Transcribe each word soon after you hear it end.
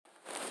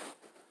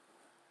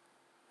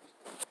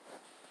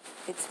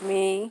It's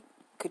me,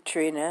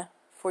 Katrina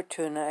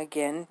Fortuna,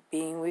 again,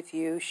 being with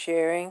you,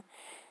 sharing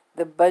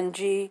the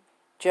Bungee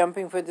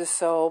Jumping for the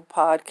Soul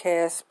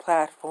podcast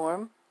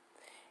platform.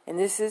 And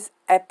this is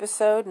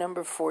episode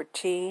number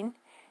 14,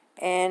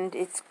 and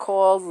it's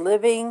called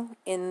Living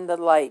in the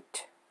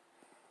Light.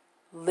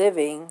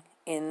 Living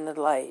in the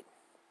Light.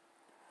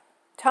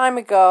 Time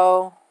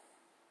ago,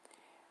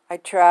 I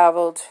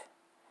traveled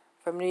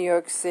from New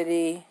York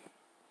City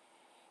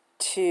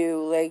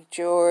to Lake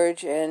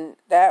George, and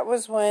that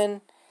was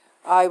when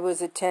I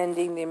was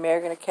attending the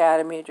American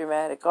Academy of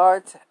Dramatic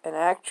Arts and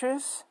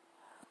Actress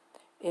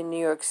in New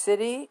York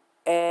City,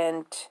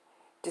 and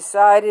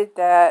decided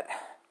that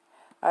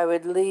I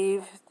would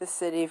leave the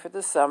city for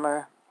the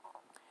summer,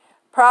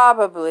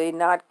 probably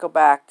not go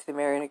back to the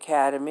American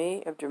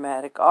Academy of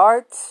Dramatic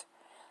Arts,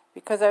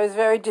 because I was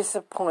very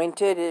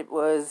disappointed. It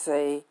was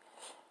a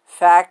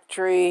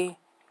factory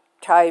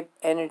type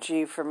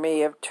energy for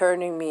me of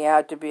turning me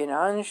out to be an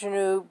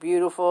ingenue,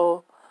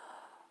 beautiful,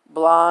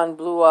 blonde,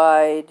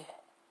 blue-eyed,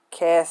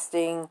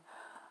 casting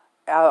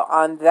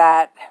on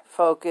that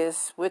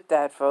focus, with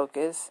that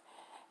focus,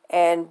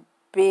 and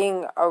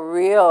being a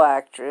real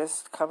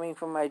actress, coming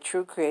from my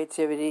true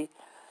creativity,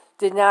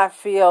 did not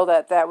feel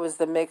that that was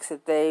the mix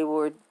that they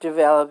were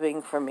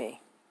developing for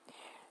me.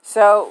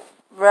 So,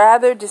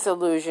 rather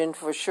disillusioned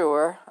for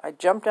sure, I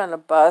jumped on a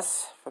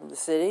bus from the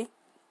city,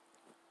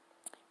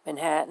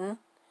 Manhattan,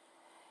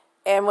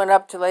 and went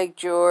up to Lake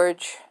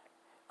George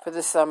for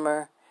the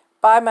summer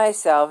by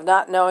myself,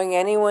 not knowing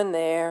anyone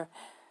there,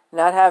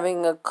 not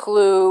having a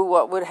clue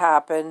what would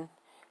happen,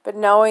 but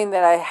knowing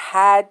that I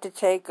had to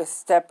take a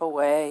step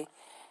away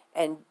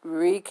and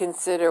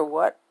reconsider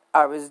what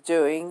I was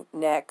doing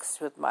next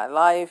with my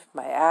life,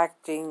 my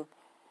acting,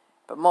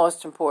 but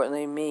most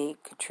importantly, me,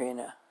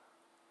 Katrina.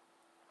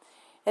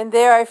 And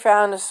there I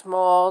found a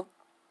small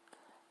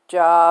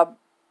job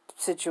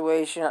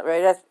situation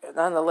right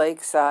on the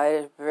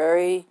lakeside,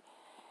 very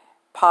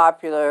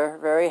popular,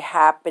 very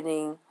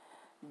happening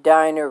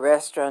diner,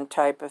 restaurant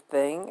type of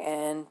thing,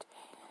 and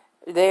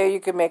there you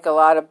could make a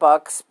lot of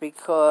bucks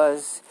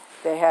because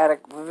they had a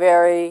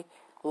very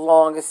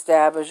long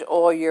established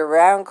all year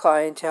round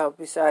clientele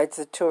besides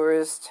the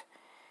tourist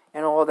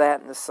and all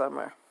that in the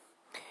summer.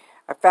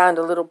 I found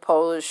a little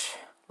Polish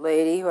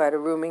lady who had a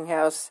rooming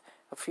house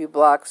a few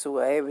blocks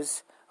away. It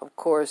was, of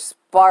course,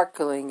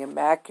 sparkling,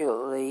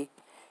 immaculately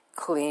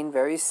clean,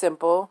 very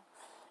simple,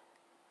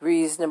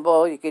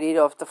 reasonable, you could eat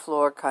off the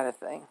floor kind of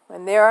thing.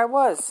 And there I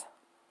was.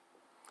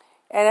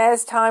 And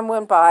as time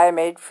went by, I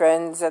made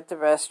friends at the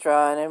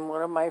restaurant, and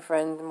one of my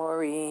friends,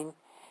 Maureen,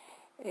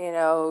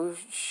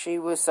 she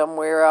was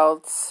somewhere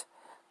else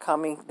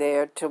coming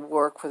there to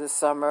work for the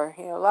summer.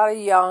 A lot of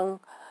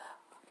young,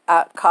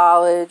 at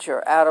college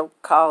or out of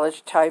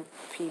college type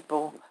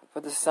people for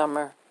the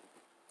summer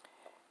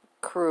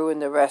crew in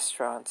the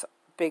restaurants,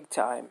 big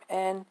time.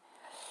 And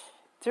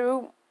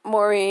through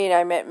Maureen,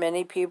 I met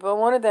many people.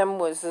 One of them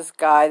was this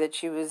guy that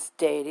she was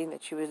dating,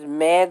 that she was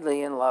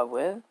madly in love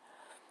with.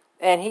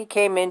 And he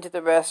came into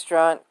the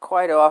restaurant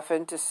quite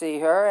often to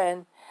see her,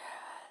 and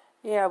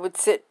would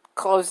sit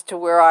close to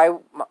where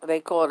they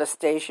call it a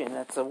station.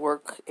 That's a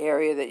work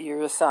area that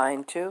you're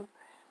assigned to,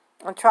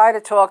 and try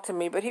to talk to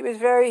me. But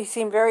he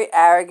seemed very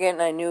arrogant,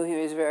 and I knew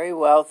he was very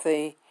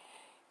wealthy.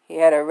 He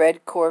had a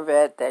red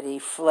Corvette that he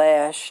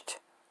flashed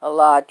a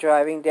lot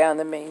driving down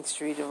the main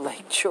street of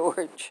Lake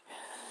George.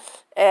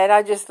 And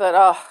I just thought,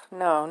 oh,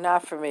 no,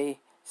 not for me.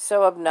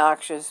 So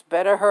obnoxious.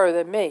 Better her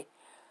than me.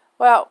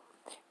 Well,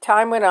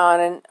 time went on,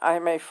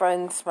 and my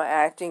friends, my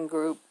acting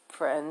group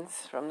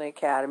friends from the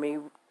academy,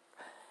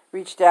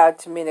 reached out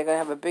to me. They're going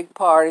to have a big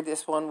party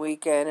this one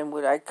weekend, and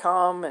would I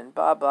come, and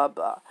blah, blah,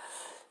 blah.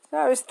 So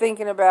I was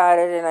thinking about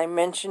it, and I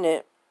mentioned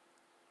it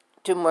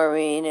to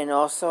Maureen, and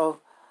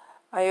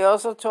I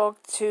also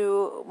talked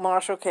to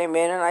Marshall came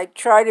in, and I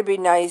tried to be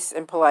nice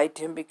and polite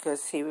to him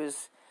because he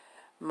was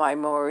my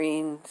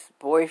Maureen's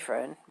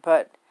boyfriend.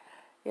 But,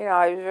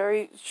 I was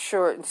very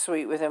short and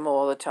sweet with him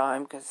all the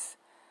time because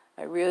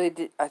I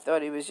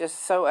thought he was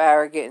just so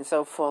arrogant and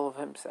so full of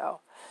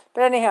himself.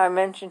 But anyhow, I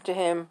mentioned to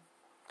him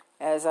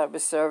as I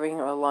was serving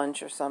him a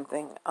lunch or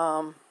something,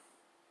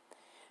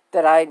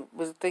 that I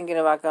was thinking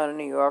about going to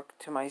New York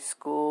to my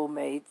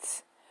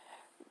schoolmates,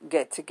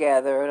 get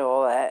together and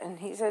all that. And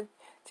he said,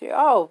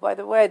 oh, by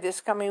the way,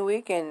 this coming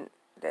weekend,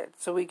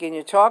 that's the weekend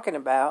you're talking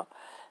about,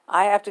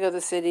 I have to go to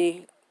the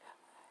city,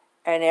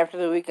 and after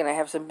the weekend I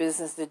have some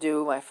business to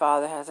do. My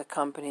father has a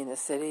company in the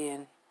city,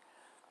 and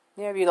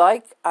if you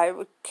like, I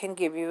can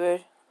give you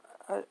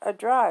a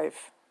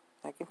drive.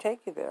 I can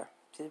take you there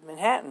to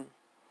Manhattan.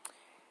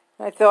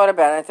 And I thought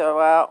about it. I thought,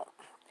 well,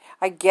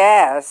 I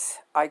guess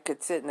I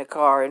could sit in the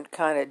car and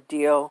kind of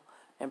deal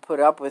and put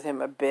up with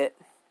him a bit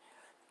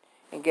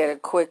and get a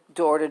quick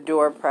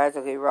door-to-door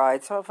practically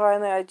ride. So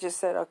finally I just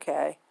said,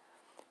 okay.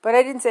 But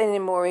I didn't say any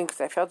more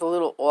because I felt a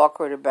little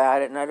awkward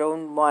about it, and I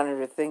don't want her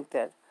to think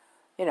that,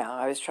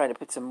 I was trying to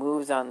put some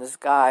moves on this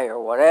guy or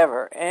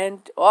whatever.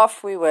 And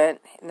off we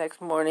went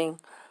next morning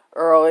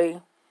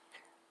early.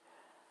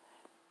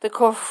 the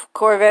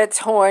Corvette's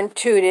horn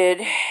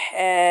tooted,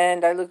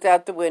 and I looked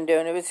out the window,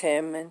 and it was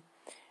him, and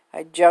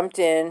I jumped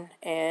in,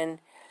 and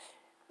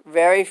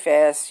very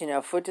fast,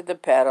 foot to the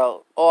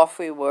pedal, off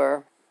we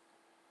were,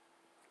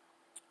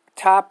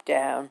 top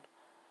down,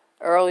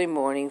 early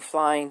morning,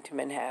 flying to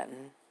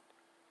Manhattan.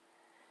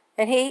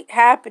 And he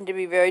happened to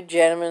be very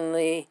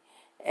gentlemanly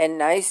and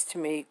nice to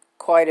me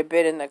quite a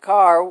bit in the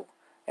car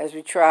as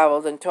we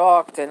traveled and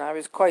talked, and I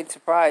was quite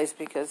surprised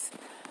because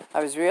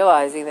I was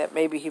realizing that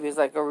maybe he was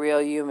like a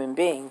real human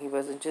being. He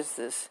wasn't just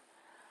this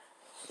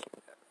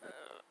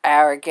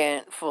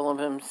arrogant, full of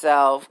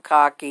himself,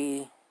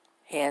 cocky,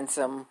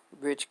 handsome,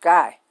 rich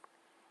guy.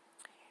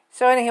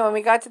 So anyhow, when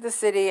we got to the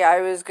city,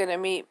 I was going to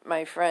meet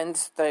my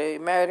friends. The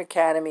Merit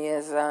Academy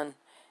is on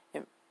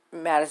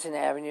Madison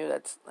Avenue,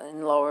 that's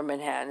in Lower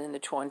Manhattan in the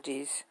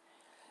 20s.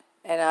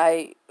 And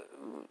I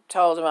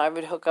told him I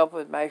would hook up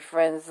with my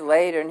friends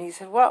later, and he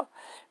said, well,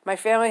 I'm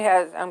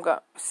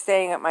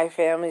staying at my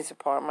family's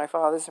apartment, my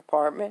father's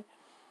apartment,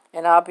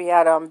 and I'll be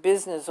out on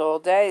business all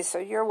day, so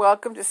you're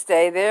welcome to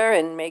stay there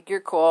and make your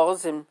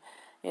calls, and,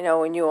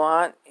 when you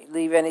want,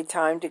 leave any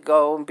time to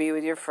go and be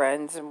with your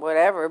friends and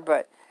whatever,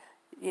 but,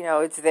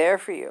 it's there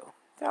for you.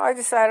 So I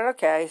decided,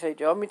 okay, so he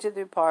drove me to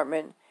the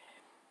apartment,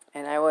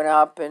 and I went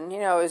up, and, it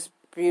was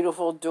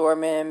beautiful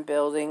doorman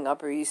building,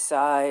 Upper East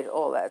Side,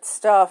 all that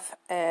stuff,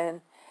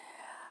 and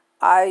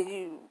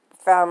I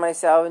found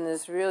myself in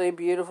this really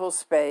beautiful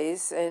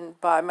space and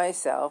by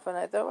myself, and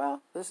I thought,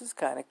 well, this is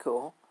kind of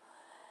cool.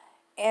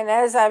 And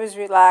as I was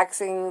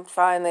relaxing,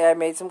 finally I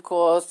made some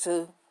calls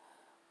to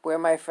where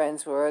my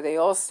friends were. They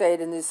all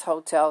stayed in this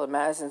hotel, the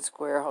Madison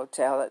Square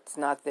Hotel, that's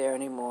not there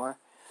anymore.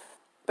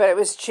 But it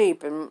was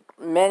cheap, and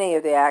many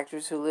of the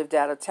actors who lived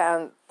out of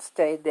town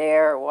stayed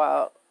there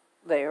while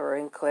they were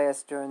in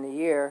class during the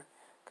year,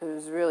 because it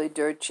was really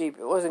dirt cheap.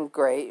 It wasn't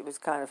great. It was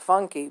kind of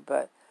funky,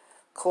 but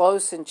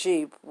close and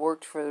cheap,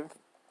 worked for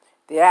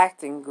the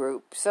acting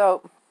group,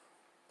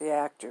 the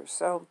actors.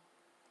 So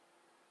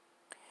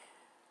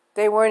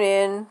they weren't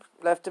in,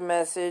 left a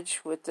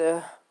message with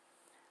the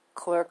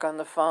clerk on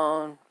the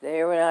phone.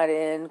 They were not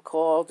in,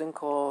 called and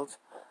called.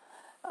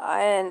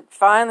 And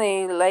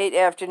finally, late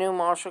afternoon,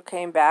 Marshall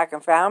came back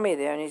and found me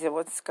there, and he said,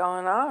 what's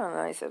going on? And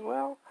I said,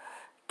 well,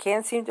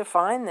 can't seem to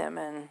find them,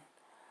 and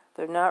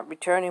they're not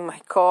returning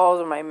my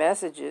calls or my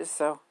messages.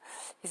 So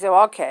he said,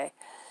 well, okay,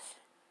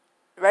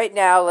 right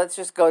now, let's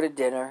just go to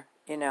dinner.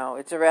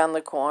 It's around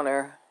the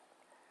corner.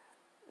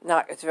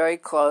 It's very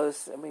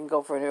close, and we can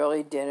go for an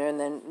early dinner, and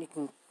then you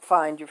can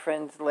find your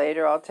friends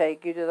later. I'll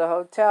take you to the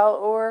hotel,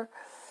 or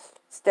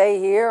stay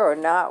here or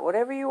not,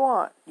 whatever you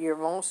want. You're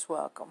most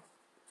welcome.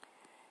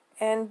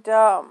 And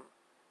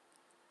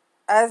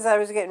as I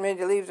was getting ready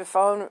to leave the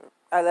phone,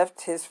 I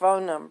left his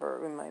phone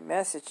number in my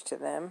message to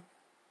them.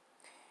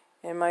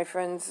 And my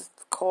friends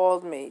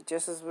called me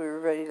just as we were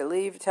ready to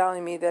leave,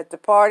 telling me that the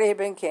party had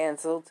been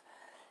canceled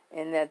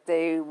and that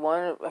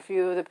a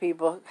few of the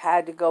people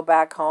had to go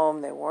back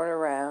home. They weren't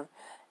around.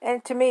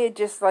 And to me, it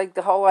just like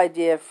the whole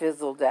idea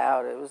fizzled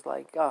out. It was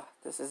like, oh,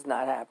 this is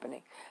not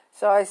happening.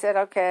 So I said,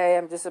 okay,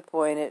 I'm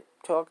disappointed.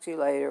 Talk to you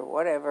later,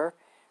 whatever.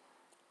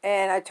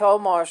 And I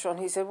told Marshall, and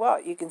he said,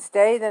 well, you can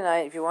stay the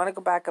night. If you want to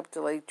go back up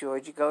to Lake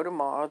George, you go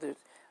tomorrow.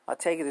 I'll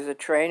take you. There's a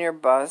train or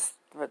bus,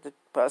 but the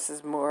bus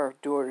is more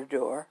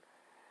door-to-door.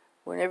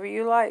 Whenever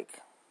you like.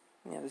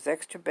 There's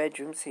extra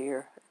bedrooms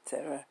here,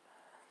 etc.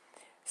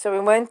 So we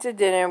went to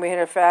dinner, and we had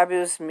a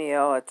fabulous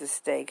meal at the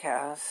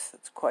steakhouse.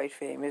 It's quite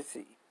famous.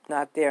 It's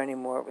not there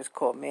anymore. It was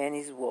called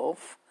Manny's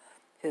Wolf.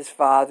 His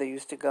father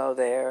used to go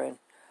there, and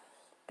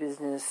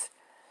business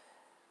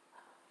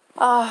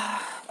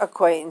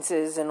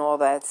acquaintances and all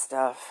that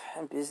stuff,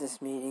 and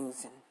business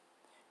meetings, and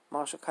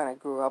Marshall kind of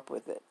grew up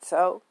with it.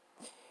 So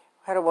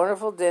had a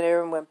wonderful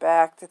dinner and went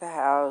back to the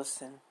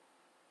house, and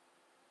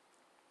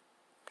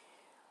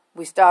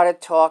we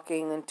started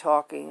talking,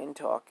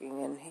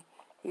 and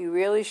he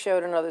really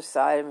showed another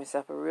side of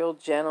himself, a real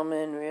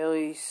gentleman,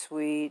 really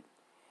sweet,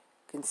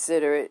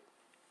 considerate,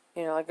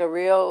 like a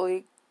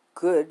really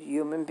good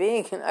human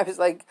being. And I was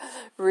like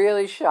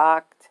really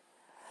shocked.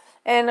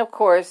 And of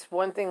course,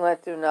 one thing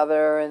led to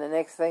another, and the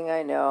next thing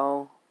I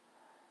know,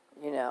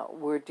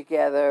 we're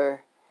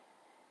together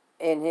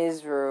in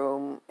his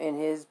room, in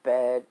his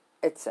bed,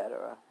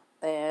 etc.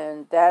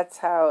 And that's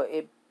how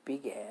it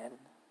began.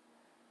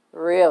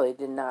 Really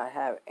did not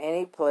have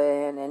any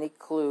plan, any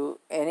clue,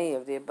 any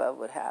of the above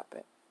would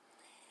happen.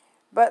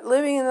 But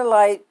living in the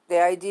light, the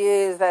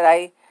idea is that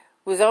I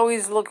was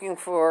always looking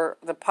for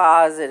the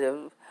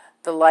positive,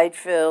 the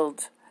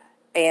light-filled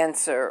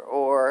answer,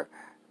 or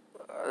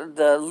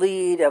the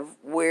lead of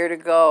where to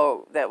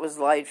go that was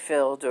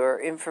light-filled, or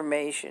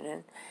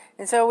information.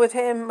 And so with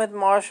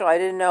Marshall, I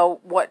didn't know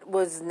what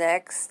was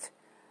next.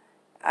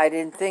 I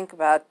didn't think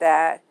about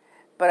that.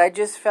 But I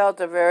just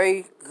felt a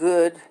very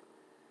good,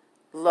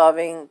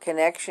 loving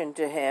connection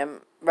to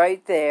him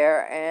right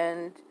there,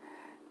 and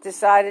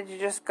decided to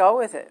just go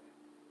with it.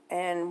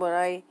 And when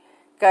I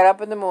got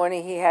up in the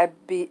morning, he had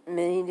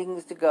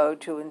meetings to go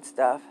to and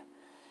stuff.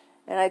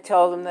 And I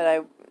told him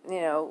that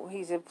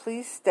he said,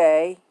 please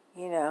stay,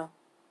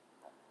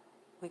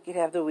 we could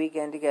have the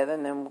weekend together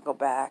and then we'll go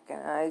back.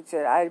 And I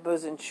said I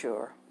wasn't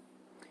sure.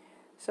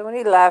 So when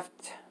he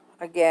left,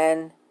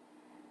 again,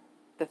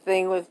 the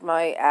thing with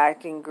my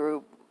acting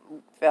group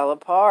fell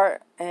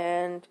apart,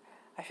 and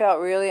I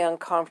felt really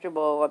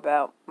uncomfortable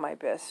about my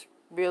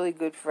really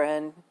good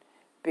friend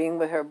being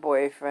with her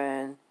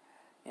boyfriend.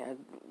 You know,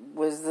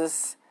 was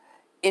this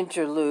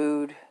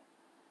interlude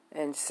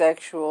and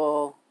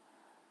sexual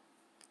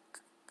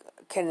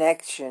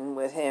connection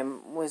with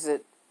him, was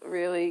it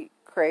really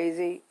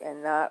crazy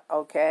and not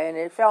okay? And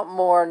it felt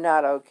more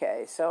not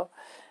okay. So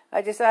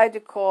I decided to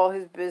call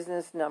his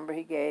business number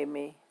he gave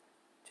me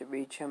to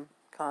reach him,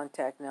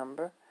 contact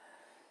number.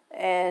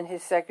 And the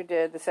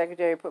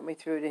secretary put me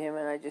through to him,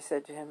 and I just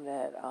said to him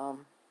that,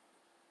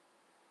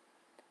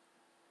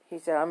 he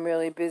said, I'm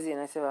really busy.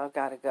 And I said, well, I've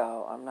got to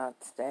go. I'm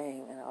not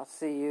staying, and I'll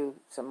see you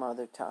some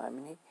other time.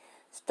 And he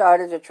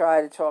started to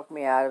try to talk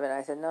me out of it. And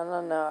I said, no,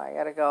 I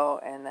got to go,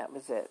 and that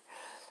was it.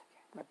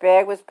 My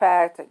bag was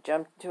packed. I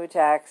jumped into a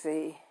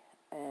taxi,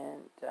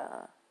 and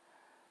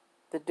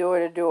the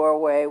door-to-door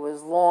way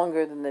was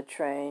longer than the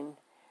train,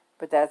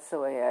 but that's the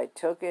way I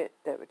took it.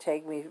 That would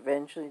take me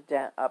eventually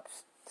down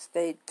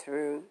upstate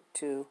through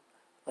to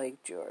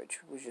Lake George,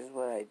 which is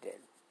what I did.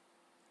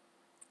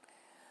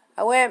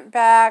 I went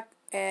back,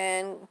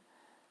 and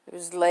it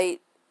was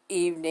late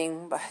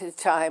evening by the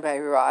time I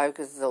arrived,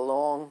 because it's a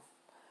long,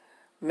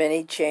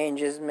 many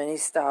changes, many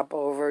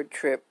stopover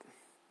trip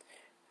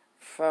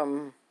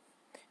from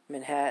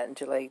Manhattan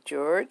to Lake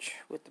George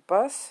with the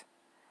bus.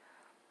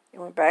 I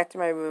went back to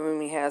my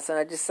rooming house, and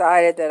I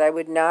decided that I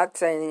would not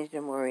say anything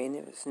to Maureen.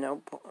 There was no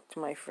point to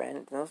my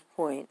friend, no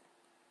point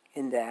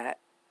in that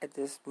at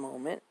this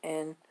moment,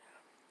 and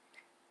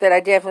that I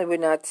definitely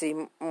would not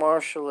see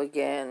Marshall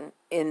again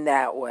in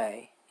that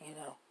way. You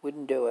know,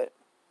 wouldn't do it.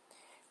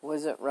 It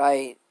wasn't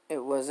right.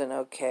 It wasn't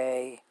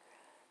okay.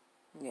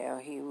 You know,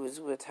 he was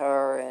with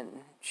her, and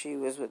she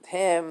was with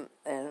him,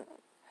 and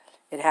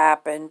it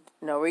happened.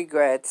 No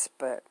regrets,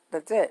 but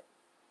that's it.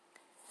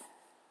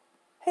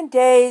 And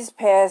days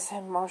passed,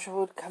 and Marshall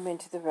would come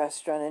into the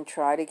restaurant and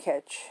try to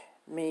catch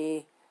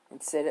me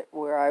and sit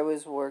where I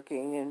was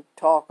working and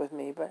talk with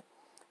me, but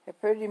I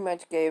pretty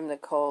much gave him the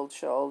cold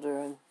shoulder.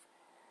 And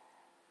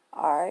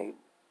I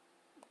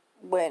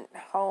went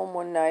home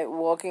one night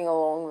walking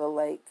along the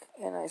lake,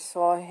 and I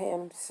saw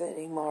him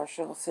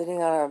Marshall,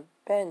 sitting on a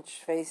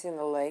bench facing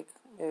the lake.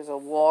 There's a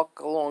walk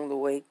along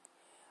the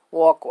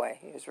walkway.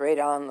 He was right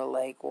on the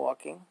lake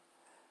walking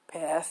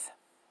path.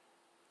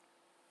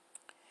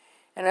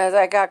 And as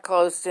I got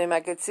close to him,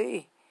 I could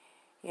see,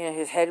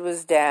 his head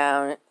was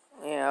down,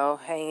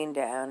 hanging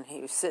down.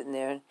 He was sitting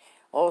there and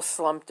all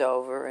slumped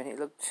over,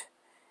 and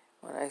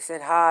when I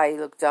said hi, he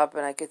looked up,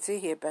 and I could see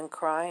he had been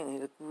crying. He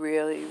looked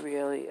really,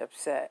 really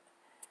upset.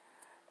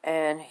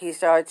 And he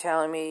started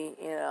telling me,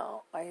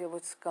 I said,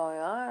 what's going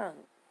on?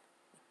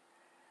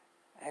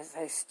 As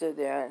I stood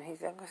there, and he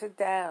said, go sit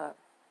down.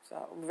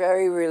 So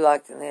very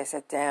reluctantly, I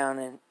sat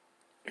down,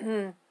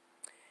 and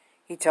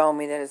he told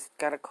me that he's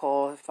got a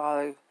cold. His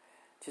father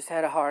just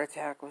had a heart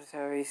attack, was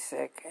very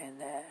sick,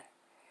 and that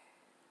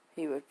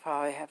he would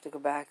probably have to go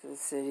back to the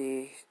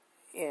city,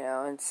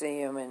 and see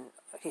him, and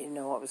he didn't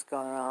know what was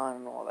going on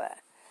and all that.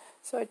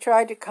 So I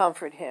tried to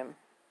comfort him,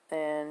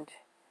 and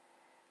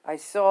I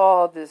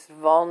saw this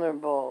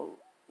vulnerable,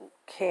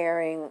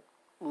 caring,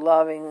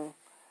 loving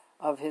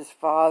of his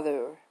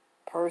father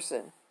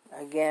person.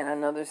 Again,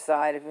 another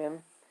side of him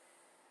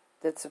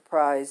that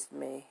surprised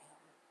me.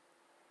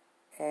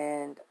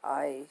 And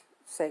I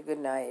said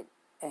goodnight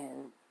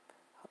and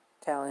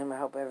telling him I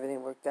hope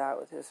everything worked out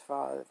with his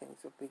father, things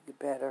would be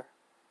better,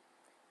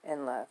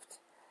 and left.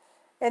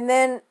 And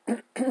then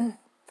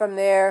from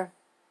there,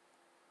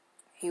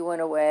 he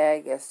went away,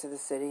 I guess, to the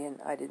city, and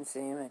I didn't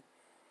see him. And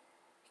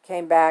he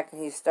came back,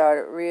 and he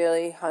started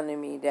really hunting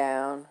me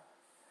down.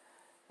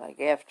 Like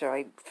after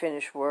I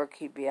finished work,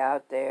 he'd be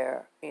out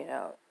there,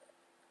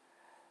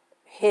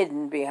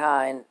 hidden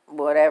behind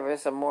whatever,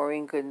 so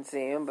Maureen couldn't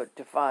see him, but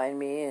to find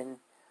me, and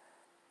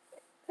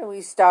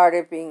we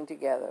started being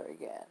together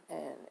again,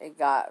 and it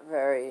got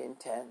very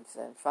intense.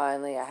 And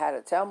finally, I had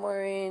to tell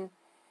Maureen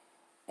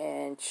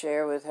and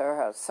share with her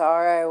how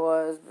sorry I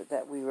was, but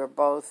that we were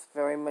both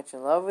very much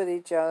in love with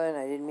each other, and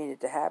I didn't mean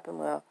it to happen.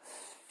 Well,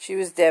 she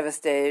was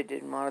devastated,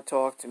 didn't want to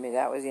talk to me.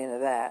 That was the end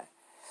of that.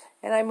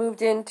 And I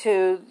moved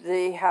into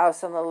the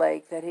house on the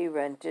lake that he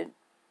rented.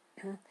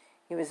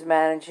 He was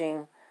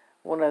managing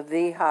one of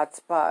the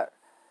hotspot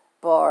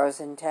bars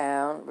in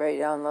town,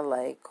 right on the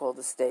lake, called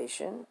the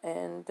Station.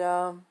 And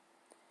the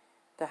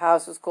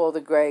house was called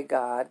the Gray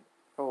God,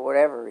 for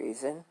whatever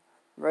reason,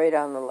 right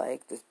on the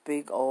lake. This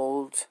big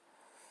old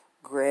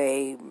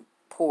gray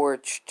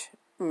porched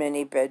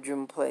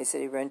mini-bedroom place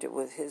that he rented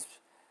with his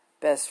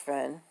best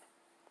friend.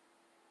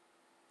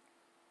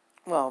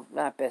 Well,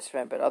 not best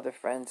friend, but other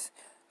friends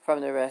from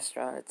the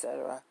restaurant,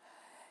 etc.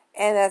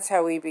 And that's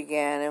how we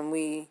began, and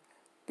we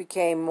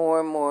became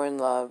more and more in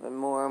love and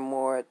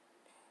more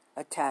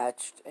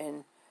attached.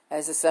 And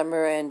as the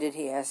summer ended,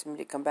 he asked me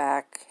to come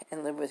back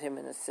and live with him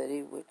in the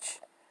city, which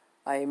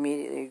I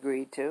immediately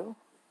agreed to,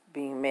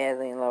 being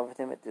madly in love with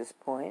him at this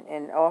point,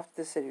 and off to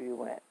the city we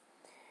went.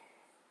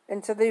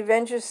 And so the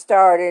adventure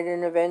started,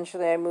 and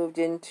eventually I moved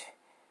into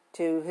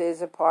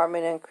his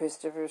apartment on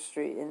Christopher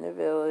Street in the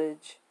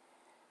Village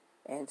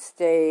and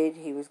stayed.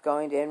 He was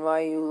going to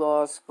NYU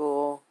Law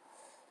School,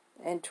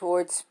 and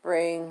towards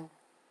spring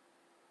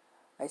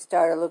I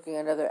started looking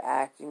at other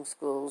acting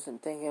schools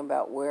and thinking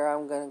about where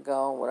I'm going to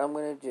go and what I'm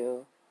going to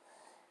do.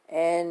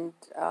 And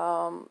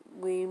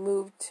we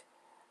moved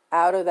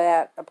out of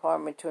that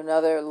apartment to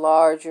another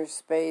larger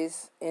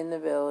space in the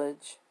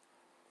Village.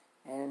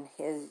 And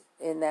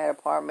in that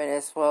apartment,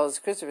 as well as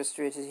Christopher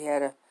Street, he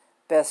had a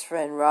best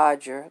friend,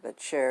 Roger, that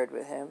shared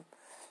with him.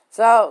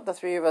 So the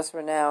three of us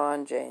were now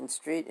on Jane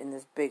Street in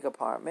this big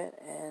apartment.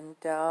 And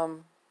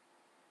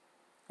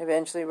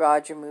eventually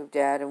Roger moved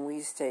out and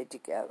we stayed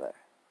together.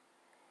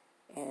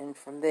 And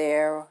from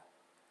there,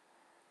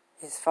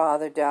 his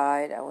father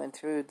died. I went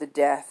through the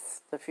death,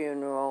 the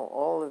funeral,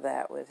 all of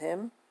that with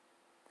him.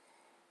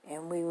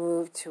 And we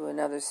moved to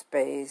another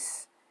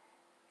space,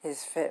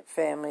 his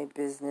family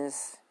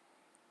business.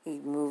 He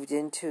moved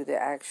into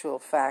the actual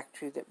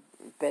factory, the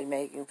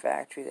bed-making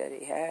factory that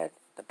he had,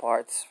 the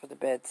parts for the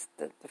beds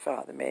that the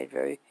father made,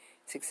 very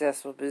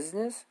successful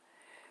business.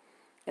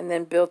 And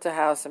then built a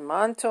house in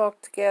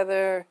Montauk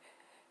together,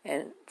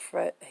 and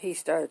he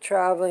started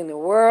traveling the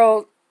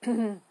world.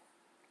 And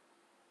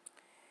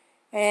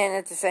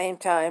at the same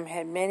time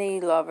had many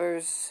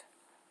lovers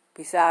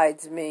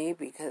besides me,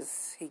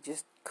 because he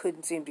just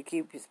couldn't seem to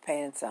keep his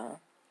pants on.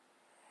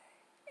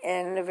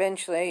 And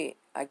eventually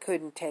I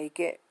couldn't take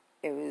it.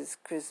 It was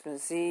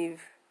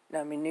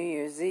New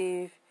Year's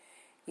Eve.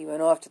 He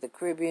went off to the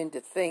Caribbean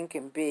to think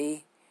and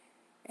be.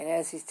 And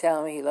as he's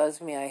telling me he loves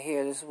me, I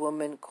hear this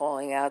woman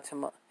calling out to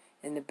me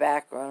in the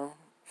background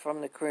from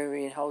the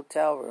Caribbean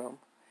hotel room.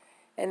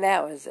 And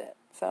that was it.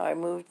 So I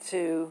moved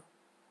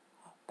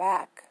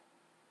back.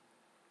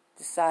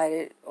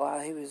 Decided while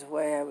he was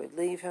away I would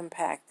leave him,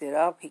 packed it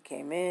up. He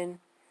came in,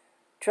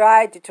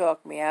 tried to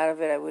talk me out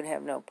of it. I wouldn't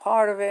have no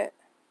part of it.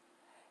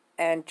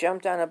 And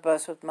jumped on a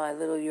bus with my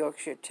little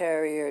Yorkshire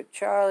Terrier,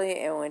 Charlie,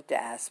 and went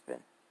to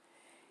Aspen.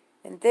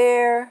 And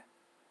there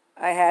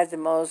I had the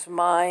most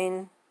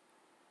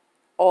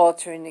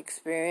mind-altering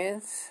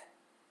experience,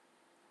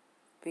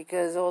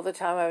 because all the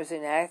time I was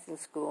in acting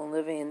school and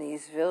living in the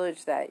East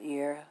Village that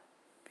year,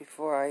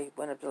 before I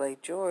went up to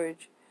Lake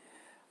George,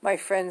 my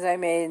friends I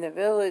made in the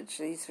Village,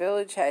 the East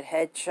Village, had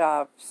head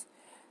shops,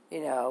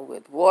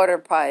 with water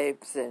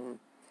pipes and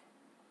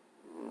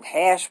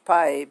hash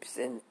pipes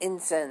and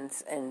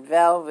incense and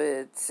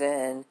velvets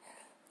and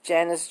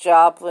Janis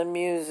Joplin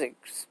music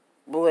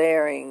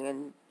blaring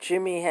and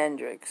Jimi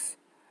Hendrix.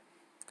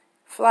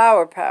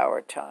 Flower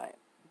power time.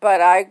 But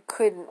I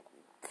couldn't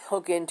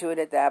hook into it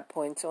at that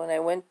point. So when I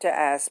went to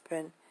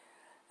Aspen,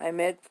 I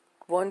met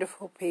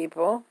wonderful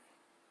people.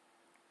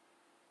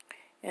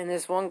 And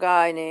this one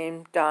guy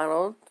named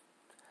Donald,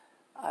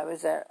 I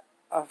was at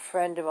a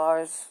friend of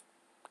ours'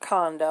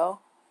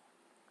 condo,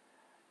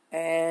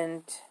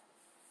 and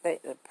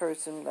the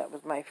person that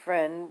was my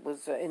friend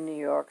was in New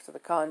York, so the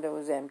condo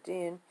was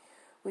empty, and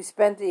we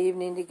spent the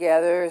evening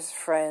together as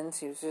friends.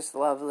 He was just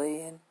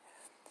lovely, and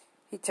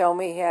he told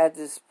me he had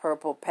this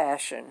purple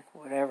passion,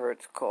 whatever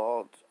it's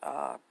called,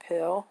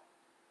 pill,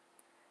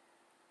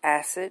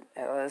 acid,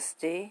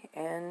 LSD,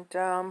 and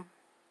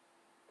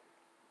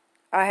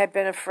I had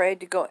been afraid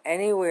to go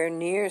anywhere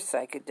near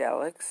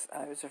psychedelics.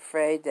 I was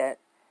afraid that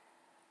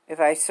if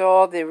I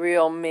saw the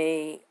real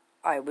me,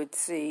 I would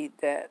see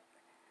that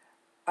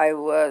I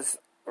was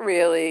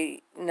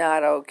really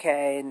not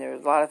okay, and there were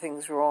a lot of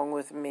things wrong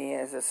with me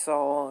as a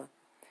soul.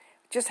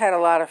 Just had a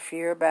lot of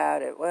fear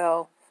about it.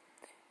 Well,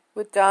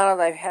 with Donald,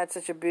 I've had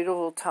such a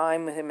beautiful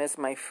time with him as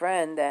my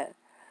friend that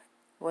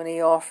when he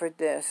offered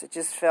this, it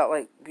just felt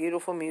like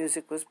beautiful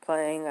music was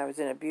playing. I was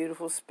in a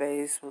beautiful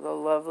space with a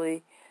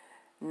lovely,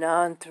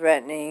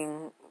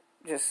 non-threatening,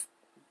 just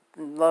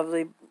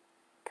lovely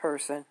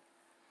person.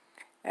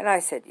 And I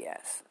said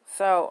yes.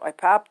 So I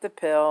popped the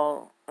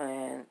pill,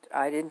 and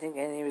I didn't think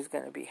anything was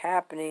going to be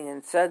happening.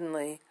 And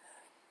suddenly,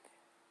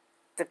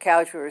 the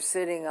couch we were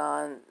sitting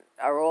on,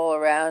 all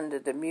around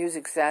it, the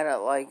music sounded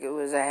like it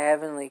was a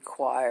heavenly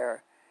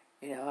choir.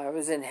 I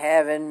was in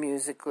heaven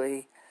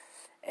musically.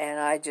 And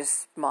I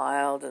just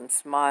smiled, and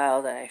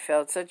I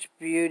felt such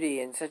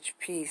beauty and such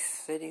peace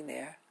sitting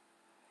there.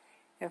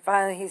 And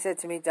finally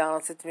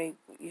Donald said to me,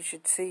 you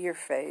should see your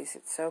face.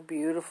 It's so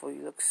beautiful.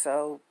 You look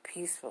so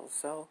peaceful,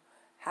 so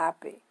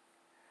happy.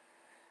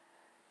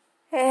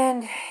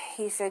 And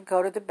he said,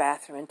 go to the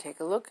bathroom and take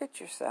a look at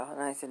yourself.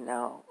 And I said,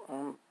 no,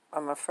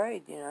 I'm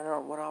afraid. I don't know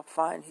what I'll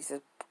find. He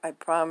said, I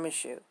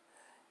promise you,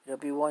 it'll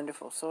be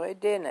wonderful. So I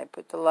did, and I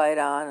put the light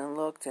on and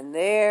looked, and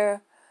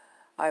there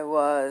I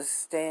was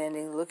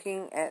standing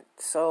looking at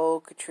Soul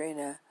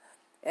Katrina,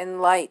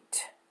 and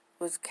light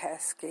was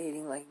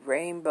cascading like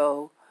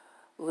rainbow.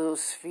 Little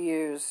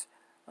spheres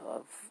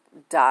of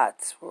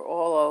dots were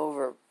all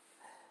over,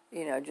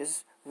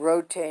 just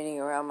rotating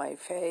around my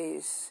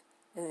face,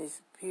 and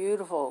these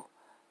beautiful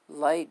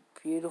light,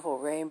 beautiful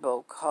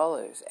rainbow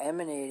colors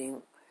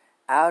emanating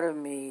out of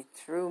me,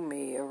 through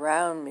me,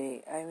 around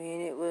me. I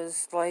mean, it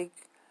was like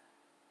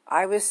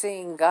I was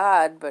seeing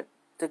God, but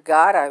the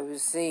God I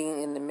was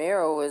seeing in the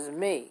mirror was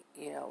me,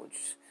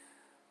 which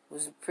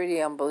was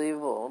pretty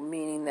unbelievable,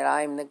 meaning that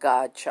I'm the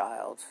God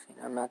child.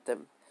 I'm not the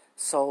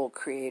sole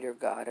creator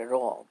God at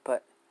all.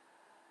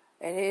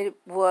 And it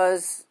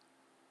was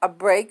a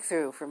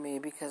breakthrough for me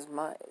because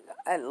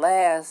at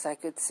last I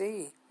could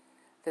see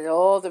that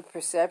all the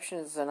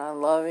perceptions and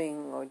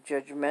unloving or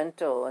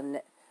judgmental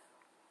and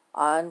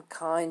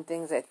unkind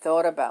things I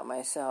thought about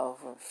myself,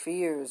 or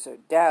fears or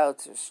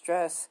doubts or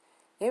stress,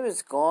 it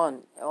was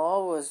gone.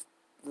 All was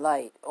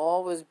light.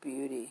 All was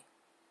beauty.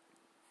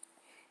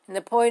 And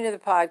the point of the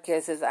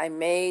podcast is I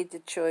made the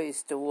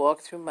choice to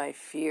walk through my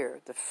fear,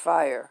 the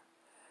fire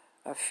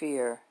of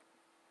fear,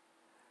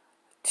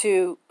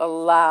 to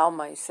allow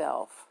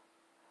myself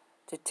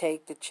to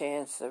take the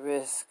chance, the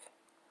risk,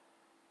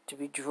 to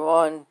be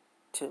drawn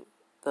to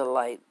the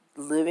light,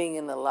 living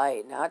in the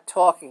light, not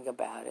talking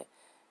about it,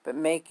 but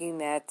making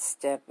that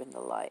step in the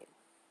light.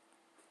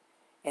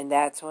 And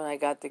that's when I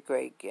got the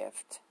great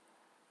gift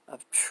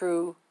of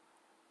true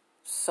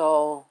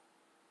soul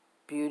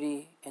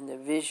beauty and the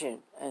vision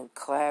and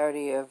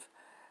clarity of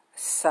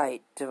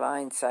sight,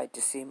 divine sight,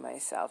 to see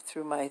myself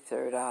through my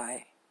third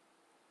eye.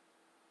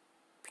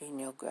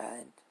 Pineal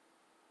gland.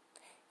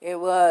 It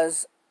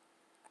was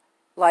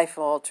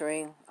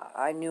life-altering.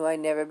 I knew I'd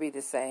never be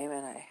the same,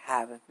 and I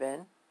haven't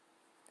been.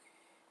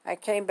 I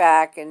came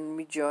back and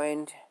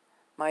rejoined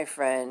my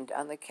friend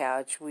on the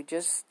couch. We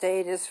just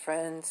stayed as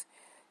friends.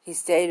 He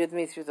stayed with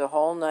me through the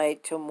whole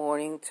night till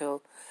morning,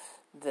 till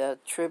the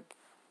trip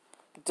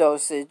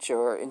dosage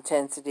or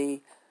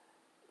intensity,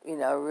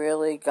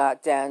 really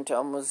got down to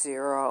almost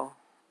zero.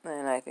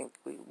 And I think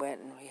we went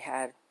and we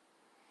had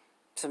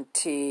some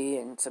tea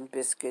and some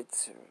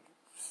biscuits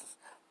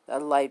or a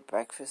light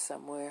breakfast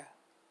somewhere.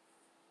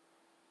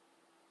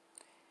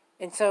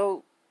 And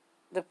so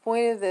the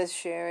point of this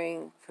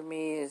sharing for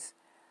me is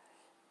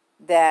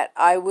that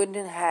I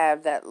wouldn't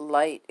have that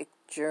light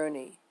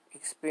journey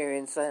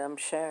experience that I'm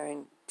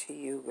sharing to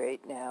you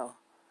right now.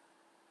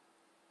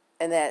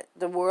 And that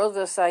the world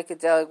of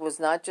psychedelic was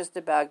not just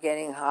about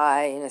getting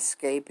high and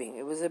escaping.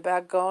 It was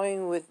about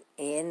going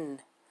within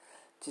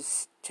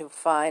to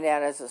find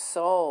out as a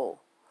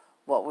soul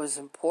what was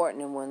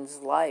important in one's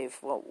life,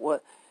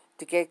 what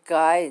to get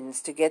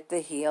guidance, to get the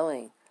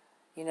healing.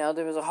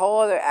 There was a whole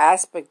other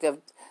aspect of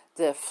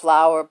the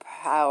flower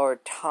power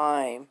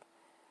time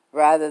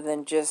rather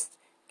than just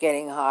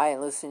getting high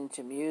and listening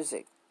to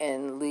music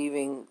and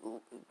leaving,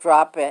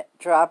 drop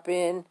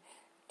in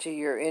to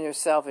your inner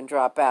self and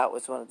drop out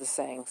was one of the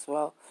sayings.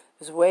 Well, it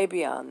was way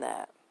beyond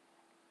that.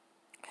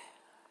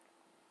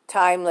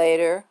 Time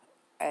later,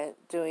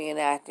 doing an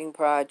acting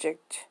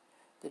project,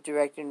 the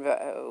director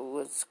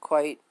was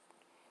quite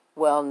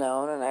well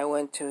known, and I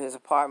went to his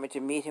apartment to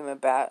meet him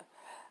about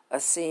a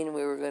scene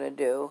we were going to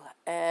do.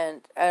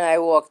 And I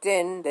walked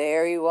in,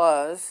 there he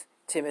was,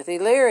 Timothy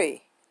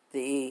Leary,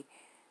 the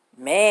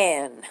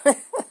man,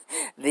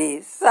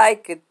 the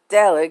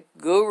psychedelic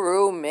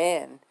guru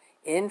man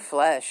in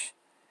flesh.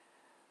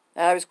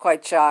 And I was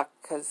quite shocked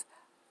because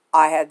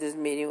I had this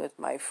meeting with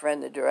my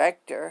friend, the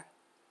director,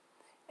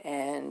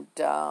 and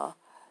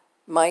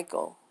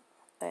Michael.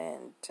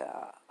 And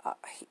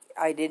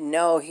I didn't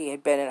know he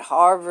had been at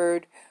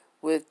Harvard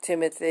with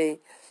Timothy.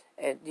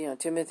 And,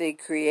 Timothy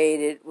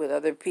created with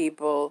other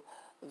people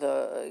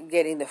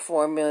getting the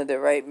formula, the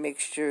right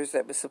mixtures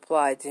that was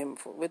supplied to him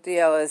with the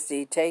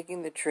LSD,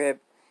 taking the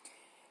trip,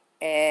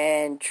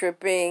 and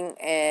tripping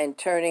and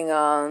turning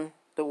on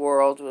the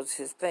world was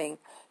his thing.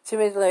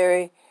 Timothy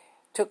Leary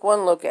took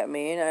one look at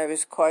me, and I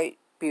was quite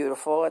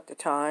beautiful at the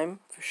time,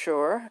 for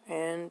sure.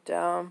 And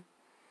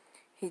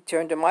he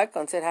turned to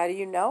Michael and said, "How do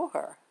you know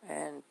her?"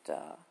 And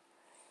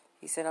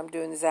he said, "I'm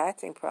doing this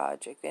acting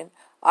project." And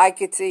I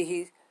could see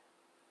he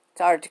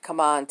started to come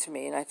on to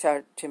me, and I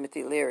started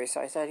Timothy Leary, so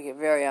I started to get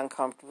very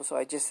uncomfortable. So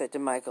I just said to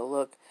Michael,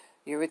 "Look,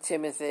 you're with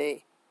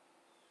Timothy,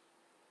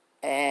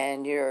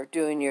 and you're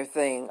doing your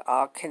thing.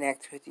 I'll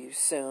connect with you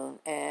soon."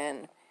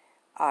 And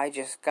I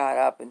just got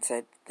up and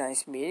said,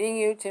 "Nice meeting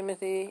you,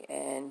 Timothy,"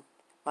 and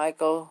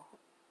Michael,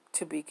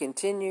 to be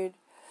continued,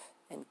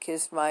 and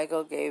kissed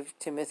Michael, gave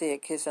Timothy a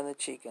kiss on the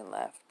cheek, and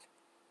left.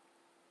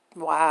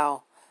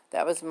 Wow,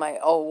 that was my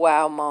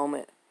wow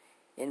moment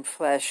in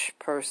flesh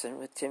person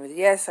with Timothy.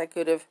 Yes, I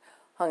could have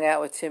hung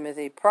out with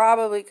Timothy,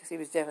 probably, because he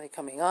was definitely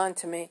coming on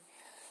to me,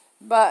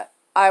 but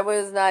I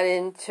was not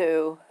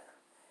into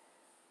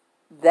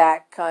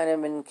that kind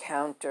of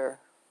encounter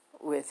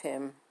with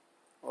him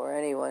or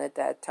anyone at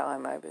that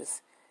time. I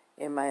was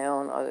in my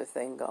own other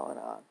thing going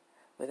on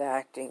with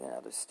acting and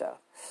other stuff.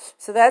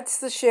 So that's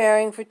the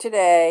sharing for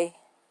today.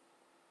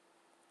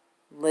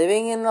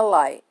 Living in the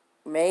light,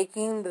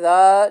 making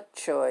the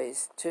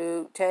choice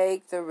to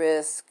take the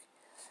risk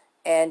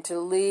and to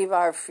leave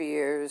our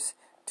fears,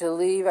 to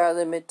leave our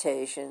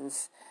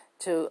limitations,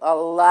 to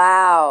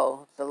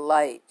allow the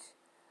light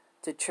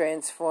to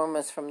transform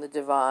us from the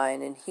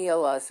divine and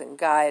heal us and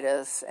guide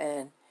us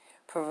and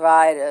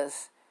provide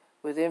us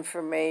with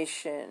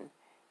information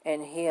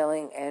and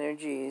healing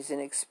energies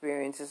and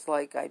experiences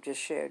like I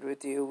just shared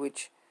with you,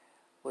 which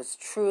was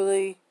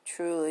truly,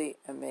 truly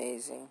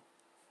amazing.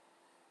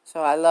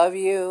 So I love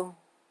you.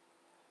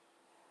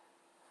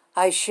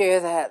 I share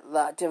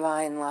that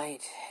divine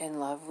light and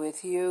love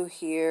with you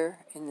here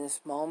in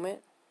this moment.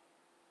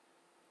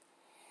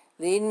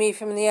 Lead me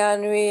from the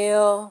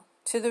unreal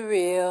to the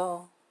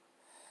real.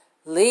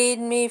 Lead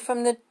me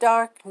from the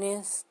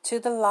darkness to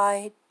the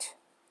light.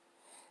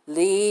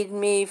 Lead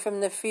me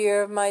from the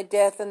fear of my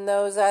death and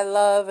those I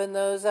love and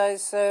those I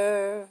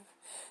serve,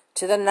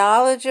 to the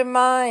knowledge of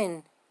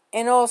mine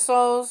and all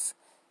souls'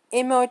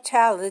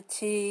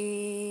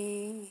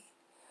 immortality.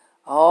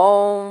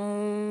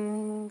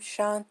 Om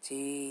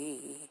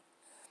Shanti,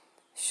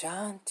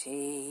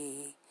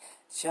 Shanti,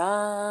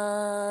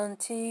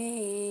 Shanti.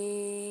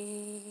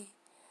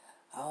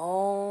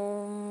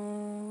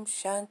 Om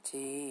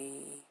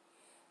Shanti,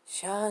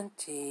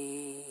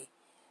 Shanti,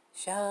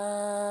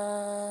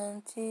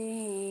 Shanti.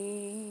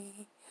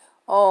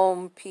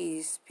 Om,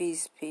 peace,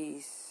 peace,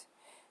 peace.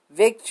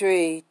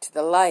 Victory to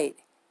the light.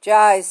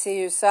 Jai,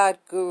 see you,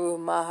 Satguru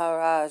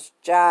Maharaj.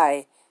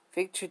 Jai,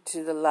 victory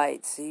to the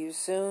light. See you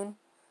soon.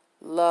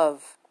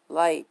 Love,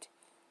 light.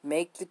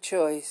 Make the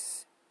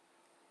choice.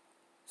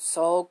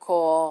 Soul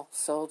call,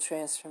 soul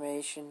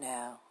transformation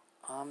now.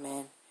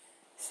 Amen.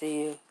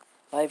 See you.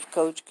 Life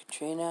Coach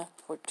Katrina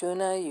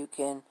Fortuna. You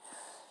can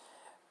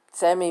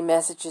send me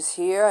messages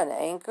here on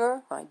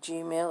Anchor. My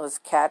Gmail is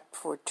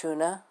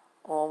catfortuna,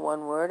 all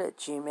one word, at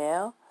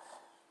Gmail.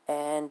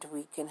 And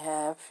we can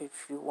have,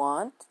 if you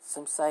want,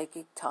 some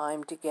psychic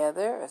time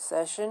together, a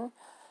session,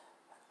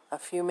 a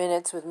few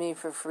minutes with me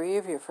for free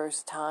if your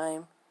first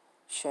time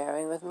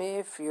sharing with me.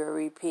 If you're a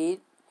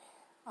repeat,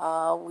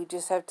 we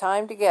just have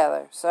time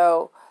together.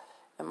 So,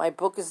 and my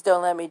book is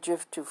Don't Let Me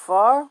Drift Too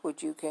Far,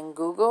 which you can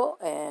Google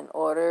and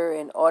order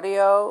in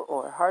audio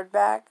or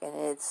hardback. And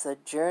it's a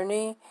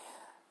journey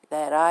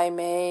that I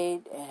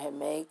made and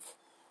make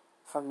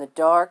from the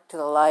dark to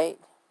the light.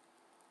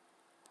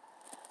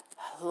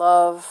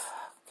 Love,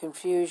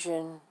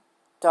 confusion,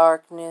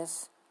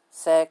 darkness,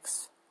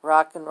 sex,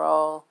 rock and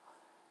roll,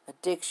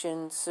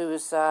 addiction,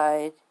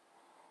 suicide,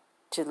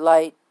 to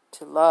light,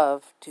 to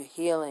love, to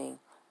healing,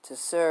 to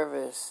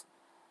service,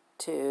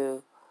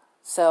 to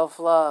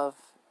self-love,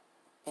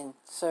 and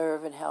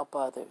serve and help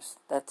others.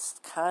 That's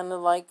kind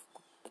of like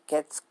it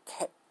gets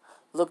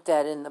looked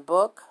at in the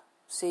book.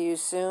 See you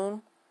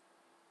soon.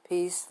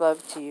 Peace,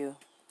 love to you.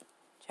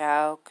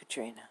 Ciao,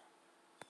 Katrina.